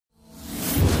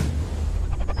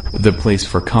the place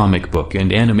for comic book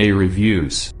and anime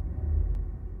reviews.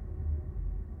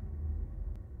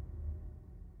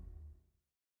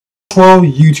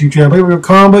 YouTube channel, with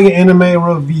comic book and anime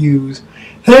reviews.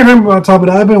 Hey, remember a topic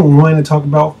that I've been wanting to talk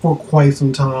about for quite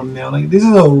some time now. Like, this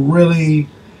is a really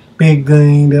big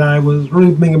thing that I was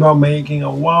really thinking about making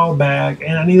a while back,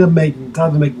 and I need to make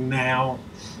time to make now.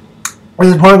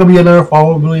 There's probably gonna be another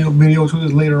follow-up video to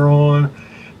this later on.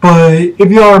 But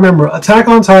if y'all remember, Attack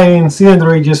on Titan season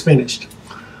 3 just finished.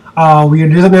 We are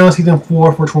just announced season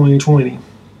 4 for 2020.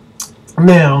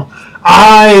 Now,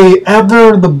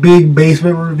 after the big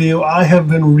basement reveal, I have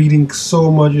been reading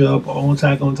so much up on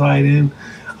Attack on Titan.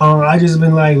 I just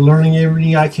been like learning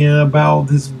everything I can about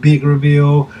this big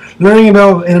reveal, learning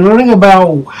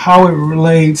about how it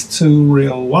relates to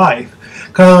real life.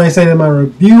 Because like I said in my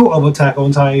review of Attack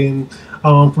on Titan,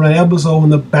 for that episode when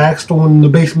the backstory, when the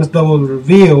basement stuff was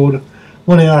revealed,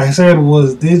 one thing I said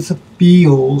was this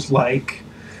feels like,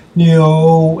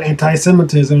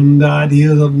 anti-Semitism, the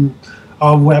ideas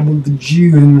of what happened with the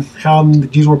Jews and how the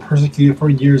Jews were persecuted for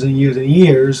years and years and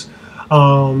years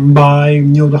by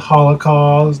the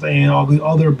Holocaust and all the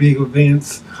other big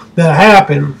events that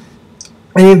happened.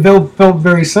 And it felt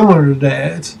very similar to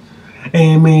that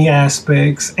in many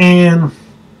aspects. And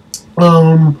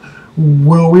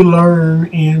will we learn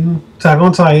in Attack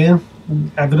on Titan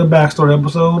after the backstory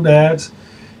episode that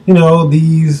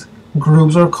these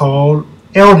groups are called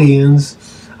Eldians.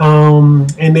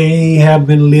 And they have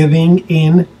been living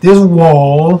in this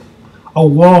wall, a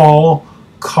wall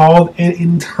called an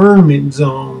internment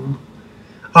zone.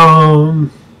 And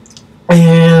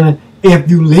if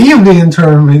you leave the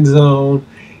internment zone,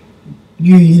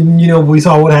 we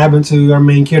saw what happened to our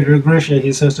main character, Grisha.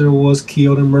 His sister was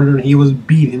killed and murdered, and he was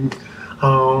beaten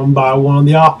by one of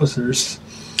the officers.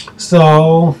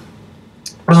 So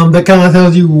that kind of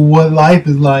tells you what life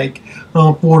is like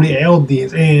for the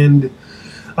Eldians. And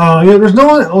there's no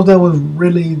one else that was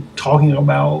really talking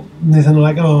about this in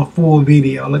like a full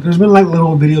video. Like, there's been like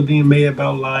little videos being made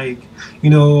about like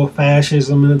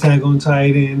fascism and Attack on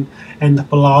Titan and the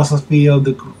philosophy of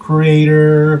the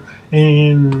creator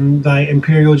and like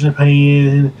Imperial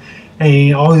Japan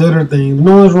and all these other things.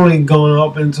 No one's really gone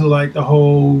up into like the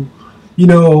whole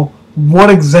what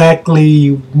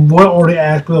are the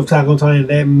aspects of Attack on Titan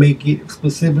that make it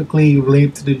specifically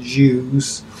related to the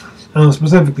Jews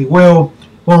specifically. Well,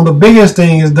 one of the biggest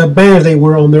things is the banners they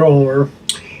wear on their arm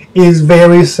is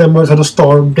very similar to the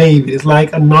Star of David. It's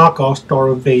like a knockoff Star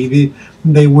of David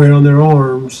they wear on their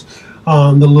arms,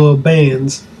 the little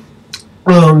bands.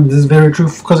 This is very true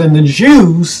because in the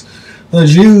Jews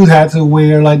had to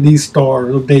wear like these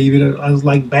Stars of David as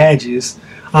like badges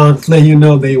to let you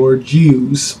know they were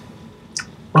Jews.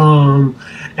 And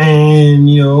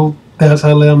that's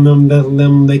how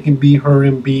they can be heard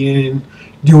and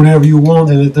do whatever you want,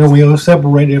 and it's their way of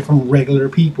separating from regular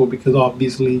people, because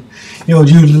obviously,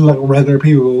 Jews look like regular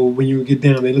people. When you get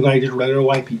down, they look like just regular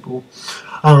white people.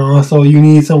 So you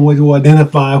need some way to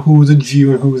identify who's a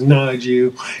Jew and who's not a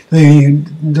Jew. So you need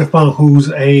to define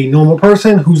who's a normal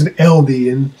person, who's an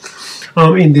Eldian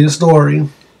in this story.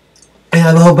 And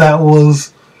I thought that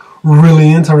was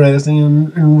really interesting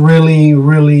and really,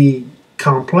 really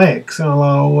complex in a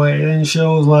lot of ways. And it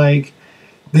shows like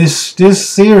this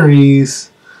series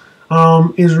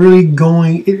is really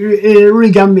going. It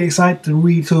really got me excited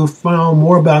to find out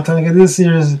more about it. Because this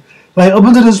series, like up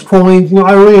until this point,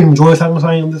 I really enjoyed Attack on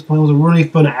Titan. At this point, it was a really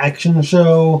fun action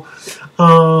show.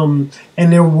 And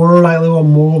there were like little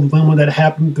moral dilemmas that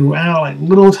happened throughout, like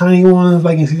little tiny ones.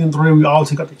 Like in season 3, we all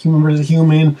took up the human versus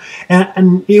human,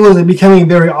 and it was becoming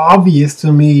very obvious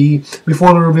to me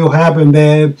before the reveal happened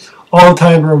that all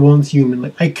Titans were once human.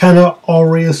 Like, I kind of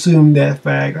already assumed that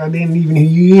fact. I didn't even,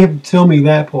 you have to tell me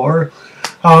that part.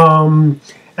 But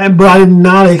I did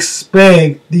not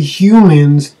expect the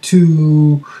humans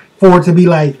for it to be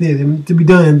like this and to be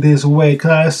done in this way.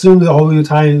 Because I assumed that all the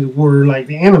Titans were like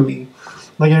the enemy.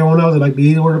 Like everyone else, like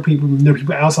these were the people. There are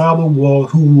people outside the wall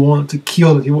who want to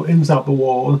kill the people inside the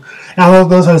wall. And I thought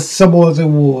that's as simple as it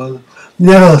was.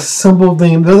 That's a simple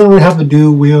thing. It doesn't really have to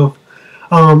do with.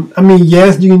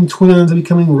 Yes, you can twist it into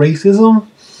becoming racism,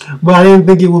 but I didn't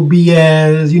think it would be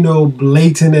as,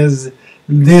 blatant as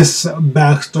this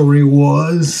backstory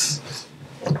was.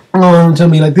 To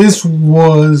me, like this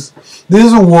was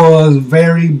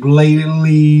very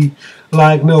blatantly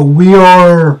like, no, we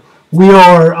are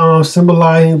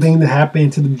symbolizing things that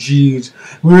happened to the Jews.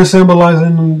 We are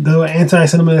symbolizing the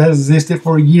anti-Semitism that has existed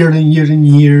for years and years and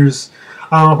years.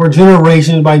 For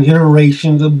generations by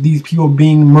generations of these people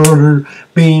being murdered,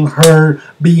 being hurt,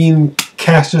 being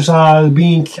castricized,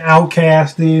 being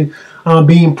outcasted,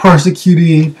 being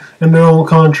persecuted in their own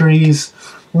countries.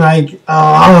 Like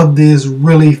all of this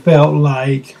really felt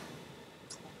like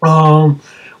what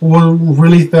happened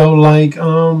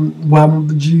with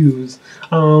the Jews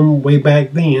way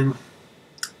back then.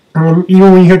 Even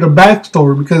when you hear the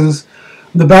backstory, because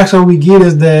the backstory we get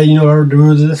is that there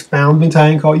was this founding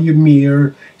titan called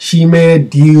Ymir. She made a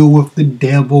deal with the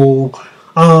devil,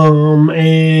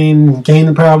 and gained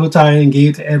the power of the titan and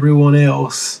gave it to everyone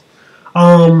else.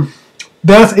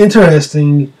 That's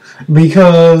interesting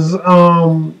because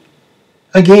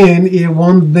again,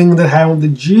 one thing that happened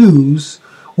with the Jews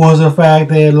was the fact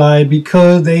that, like,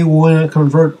 because they wouldn't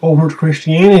convert over to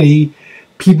Christianity,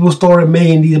 people started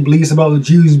making these beliefs about the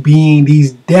Jews being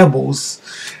these devils,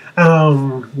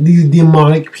 these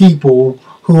demonic people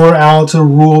who are out to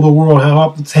rule the world, who are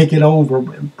out to take it over,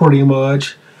 pretty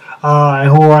much, and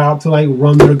who are out to like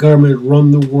run their government,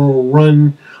 run the world,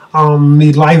 run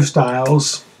these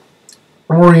lifestyles,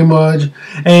 pretty much.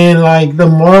 And like the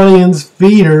Marlians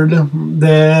feared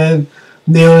that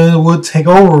they would take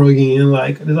over again,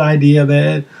 like this idea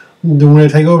that when they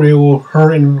take over, they will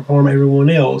hurt and harm everyone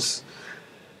else.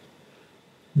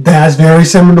 That's very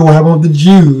similar to what happened with the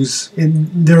Jews.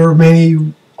 There are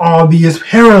many obvious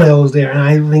parallels there, and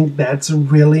I think that's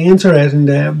really interesting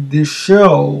that this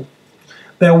show,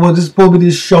 that was supposed to be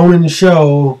this shonen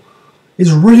show,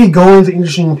 is really going to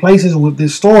interesting places with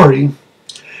this story.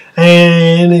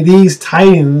 And these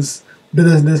titans,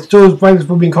 the show is supposed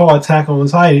to be called Attack on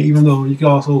Titan, even though you can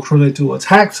also translate to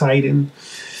Attack Titan,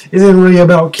 isn't really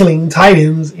about killing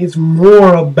titans. It's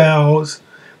more about,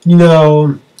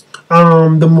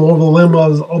 the moral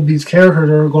dilemmas of these characters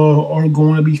are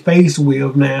going to be faced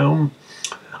with now.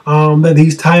 That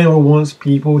these titans were once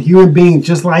people, human beings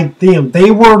just like them. They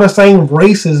were the same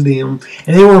race as them,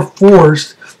 and they were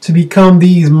forced to become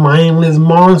these mindless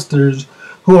monsters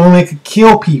who only could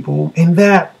kill people. And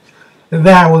that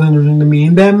was interesting to me,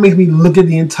 and that makes me look at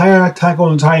the entire Attack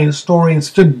on Titan story in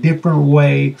such a different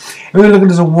way. And we look at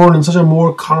this world in such a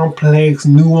more complex,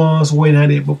 nuanced way than I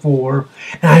did before.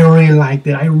 And I really like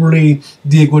that. I really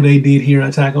dig what they did here in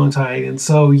Attack on Titan.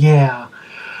 So yeah.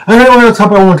 I want to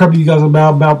talk to you guys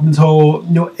about this whole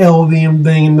Eldian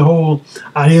thing and the whole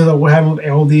idea of what happened with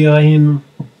Eldia and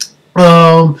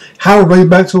how it relates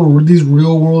back to these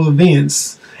real world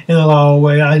events in a lot of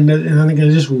ways. And I think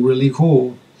it's just really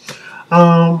cool.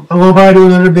 I'm going to probably do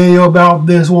another video about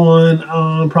this one,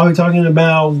 probably talking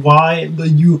about why the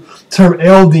term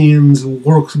Eldians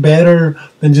works better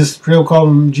than just straight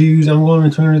calling them Jews. I'm going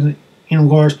to turn it in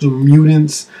regards to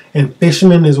mutants and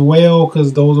fishermen as well,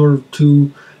 because those are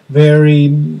two very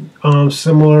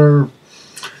similar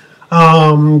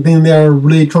things. They're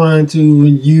really trying to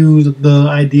use the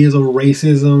ideas of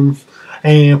racism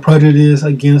and prejudice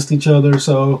against each other.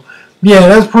 So yeah,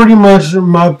 that's pretty much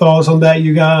my thoughts on that,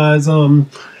 you guys. How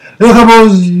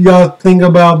about you guys think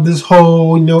about this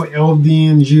whole,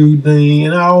 Eldian Jew thing?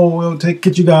 And I will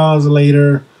get you guys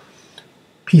later.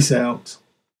 Peace out.